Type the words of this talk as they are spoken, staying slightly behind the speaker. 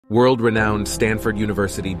world-renowned Stanford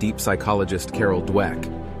University deep psychologist Carol Dweck,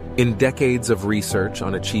 in decades of research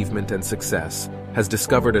on achievement and success, has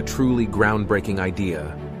discovered a truly groundbreaking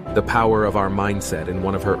idea, the power of our mindset. In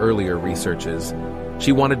one of her earlier researches,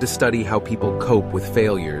 she wanted to study how people cope with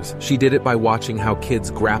failures. She did it by watching how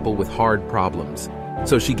kids grapple with hard problems.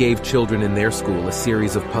 So she gave children in their school a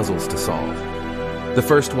series of puzzles to solve. The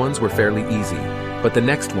first ones were fairly easy, but the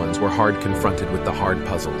next ones were hard. Confronted with the hard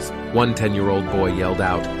puzzles, one 10-year-old boy yelled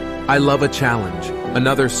out, "I love a challenge."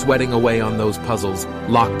 Another, sweating away on those puzzles,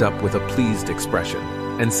 locked up with a pleased expression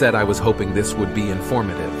and said, "I was hoping this would be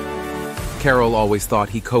informative." Carol always thought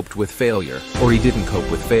he coped with failure, or he didn't cope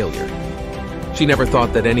with failure. She never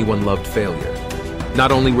thought that anyone loved failure.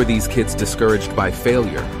 Not only were these kids discouraged by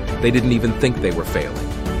failure, they didn't even think they were failing.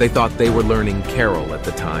 They thought they were learning. Carol, at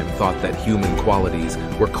the time, thought that human qualities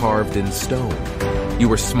were carved in stone. You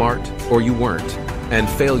were smart or you weren't, and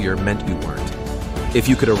failure meant you weren't. If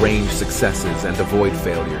you could arrange successes and avoid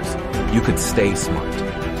failures, you could stay smart.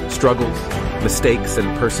 Struggles, mistakes,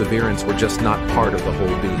 and perseverance were just not part of the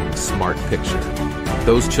whole being smart picture.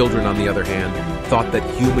 Those children, on the other hand, thought that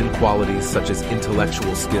human qualities such as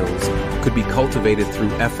intellectual skills could be cultivated through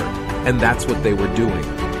effort, and that's what they were doing,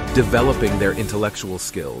 developing their intellectual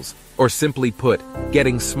skills, or simply put,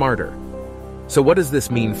 getting smarter. So what does this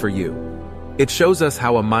mean for you? It shows us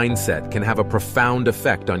how a mindset can have a profound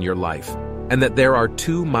effect on your life, and that there are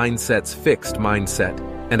two mindsets: fixed mindset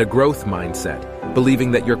and a growth mindset,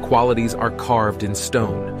 believing that your qualities are carved in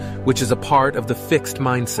stone, which is a part of the fixed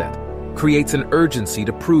mindset, creates an urgency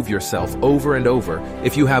to prove yourself over and over.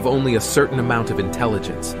 If you have only a certain amount of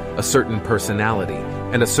intelligence, a certain personality,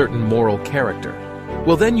 and a certain moral character,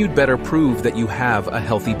 well then you'd better prove that you have a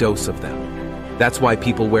healthy dose of them. That's why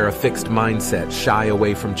people wear a fixed mindset, shy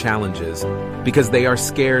away from challenges, because they are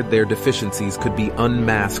scared their deficiencies could be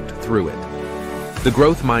unmasked through it. The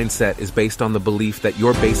growth mindset is based on the belief that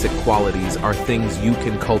your basic qualities are things you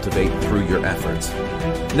can cultivate through your efforts.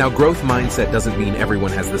 Now, growth mindset doesn't mean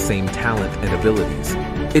everyone has the same talent and abilities.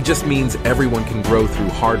 It just means everyone can grow through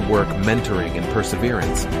hard work, mentoring, and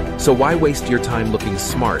perseverance. So why waste your time looking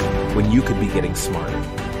smart when you could be getting smarter?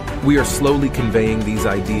 We are slowly conveying these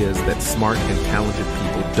ideas that smart and talented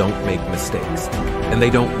people don't make mistakes, and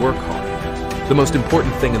they don't work hard. The most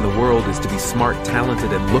important thing in the world is to be smart,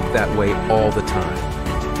 talented, and look that way all the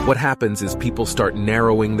time. What happens is people start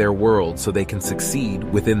narrowing their world so they can succeed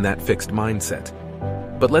within that fixed mindset.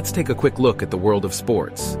 But let's take a quick look at the world of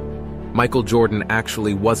sports. Michael Jordan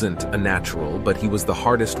actually wasn't a natural, but he was the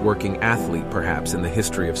hardest working athlete perhaps in the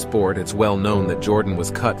history of sport. It's well known that Jordan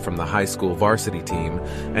was cut from the high school varsity team,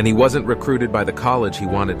 and he wasn't recruited by the college he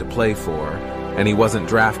wanted to play for, and he wasn't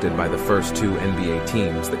drafted by the first two NBA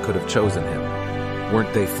teams that could have chosen him.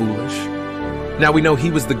 Weren't they foolish? Now we know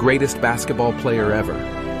he was the greatest basketball player ever,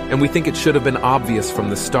 and we think it should have been obvious from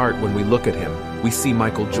the start. When we look at him, we see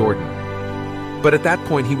Michael Jordan. But at that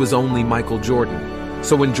point, he was only Michael Jordan.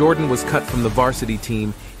 So when Jordan was cut from the varsity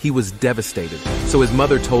team, he was devastated. So his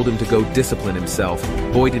mother told him to go discipline himself.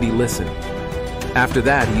 Boy, did he listen. After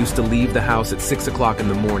that, he used to leave the house at 6 o'clock in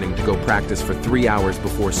the morning to go practice for 3 hours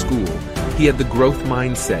before school. He had the growth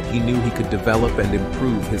mindset. He knew he could develop and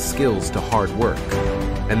improve his skills to hard work.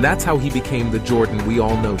 And that's how he became the Jordan we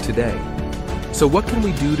all know today. So what can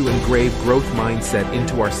we do to engrave growth mindset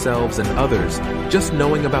into ourselves and others? Just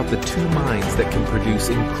knowing about the two minds that can produce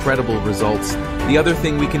incredible results. The other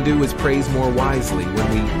thing we can do is praise more wisely. When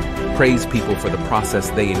we praise people for the process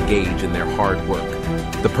they engage in their hard work,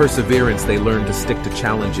 the perseverance they learn to stick to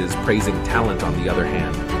challenges. Praising talent, on the other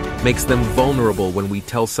hand, makes them vulnerable. When we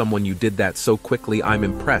tell someone, "You did that so quickly, I'm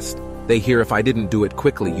impressed," they hear, "If I didn't do it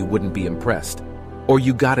quickly, you wouldn't be impressed." Or,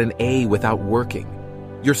 "You got an A without working.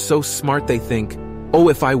 You're so smart," they think. "Oh,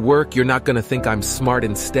 if I work, you're not going to think I'm smart."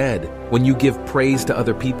 Instead, when you give praise to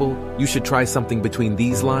other people, you should try something between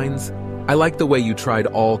these lines. "I like the way you tried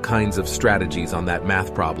all kinds of strategies on that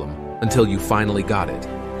math problem until you finally got it.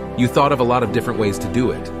 You thought of a lot of different ways to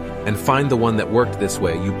do it, and find the one that worked this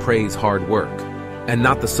way." You praise hard work, and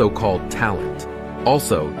not the so-called talent.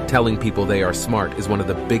 Also, telling people they are smart is one of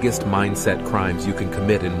the biggest mindset crimes you can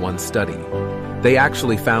commit. In one study, they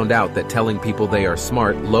actually found out that telling people they are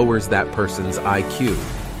smart lowers that person's IQ.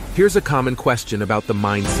 Here's a common question about the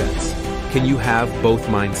mindsets. Can you have both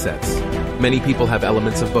mindsets? Many people have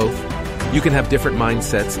elements of both. You can have different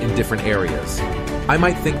mindsets in different areas. I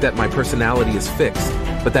might think that my personality is fixed,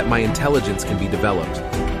 but that my intelligence can be developed,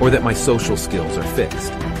 or that my social skills are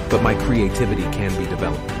fixed, but my creativity can be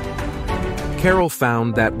developed. Carol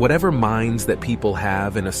found that whatever minds that people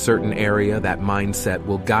have in a certain area, that mindset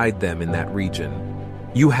will guide them in that region.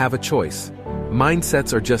 You have a choice.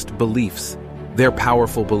 Mindsets are just beliefs. They're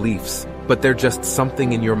powerful beliefs, but they're just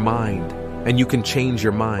something in your mind, and you can change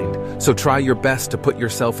your mind. So try your best to put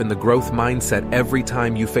yourself in the growth mindset every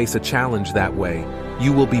time you face a challenge. That way,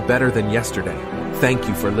 you will be better than yesterday. Thank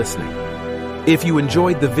you for listening. If you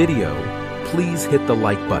enjoyed the video, please hit the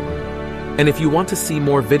like button. And if you want to see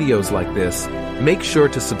more videos like this, make sure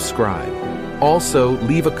to subscribe. Also,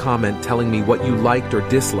 leave a comment telling me what you liked or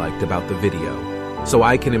disliked about the video, so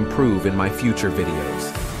I can improve in my future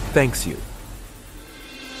videos. Thanks you.